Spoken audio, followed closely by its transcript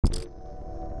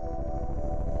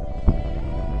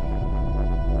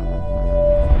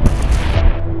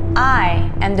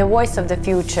I'm the voice of the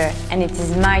future, and it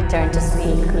is my turn to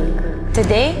speak.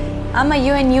 Today, I'm a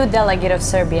UNU delegate of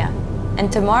Serbia,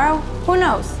 and tomorrow, who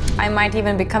knows, I might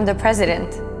even become the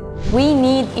president. We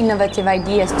need innovative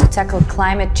ideas to tackle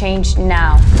climate change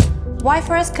now.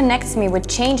 Y4S connects me with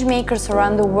change makers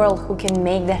around the world who can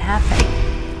make that happen.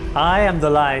 I am the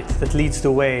light that leads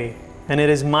the way, and it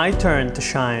is my turn to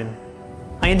shine.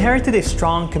 I inherited a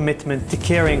strong commitment to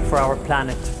caring for our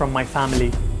planet from my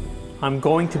family. I'm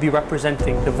going to be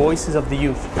representing the voices of the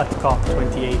youth at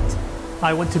COP28.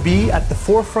 I want to be at the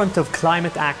forefront of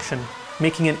climate action,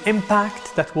 making an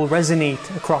impact that will resonate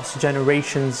across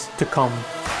generations to come.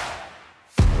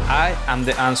 I am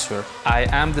the answer. I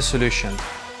am the solution.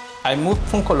 I moved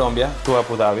from Colombia to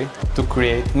Abu Dhabi to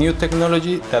create new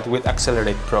technology that will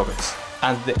accelerate progress.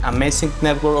 And the amazing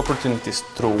network opportunities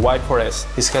through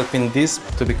Y4S is helping this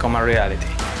to become a reality.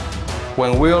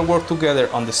 When we all work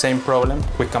together on the same problem,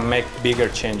 we can make bigger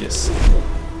changes.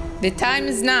 The time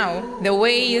is now. The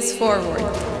way is forward.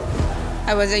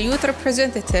 I was a youth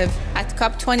representative at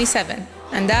COP27,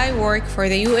 and I work for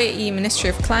the UAE Ministry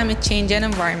of Climate Change and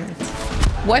Environment.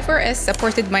 Y4S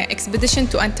supported my expedition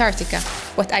to Antarctica.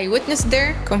 What I witnessed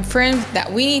there confirmed that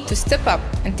we need to step up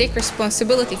and take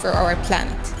responsibility for our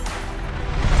planet.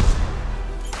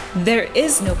 There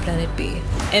is no Planet B,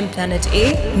 and Planet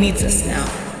A needs us now.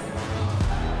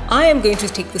 I am going to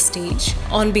take the stage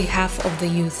on behalf of the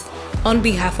youth, on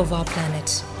behalf of our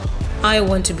planet. I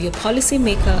want to be a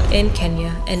policymaker in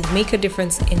Kenya and make a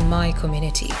difference in my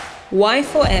community.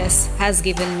 Y4S has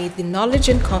given me the knowledge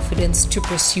and confidence to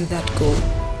pursue that goal.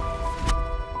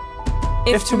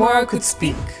 If tomorrow could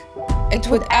speak, It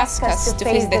would ask us to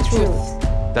face the truth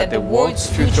that the world's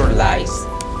future lies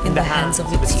in the hands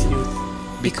of its youth.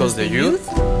 Because the youth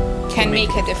can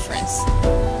make a difference.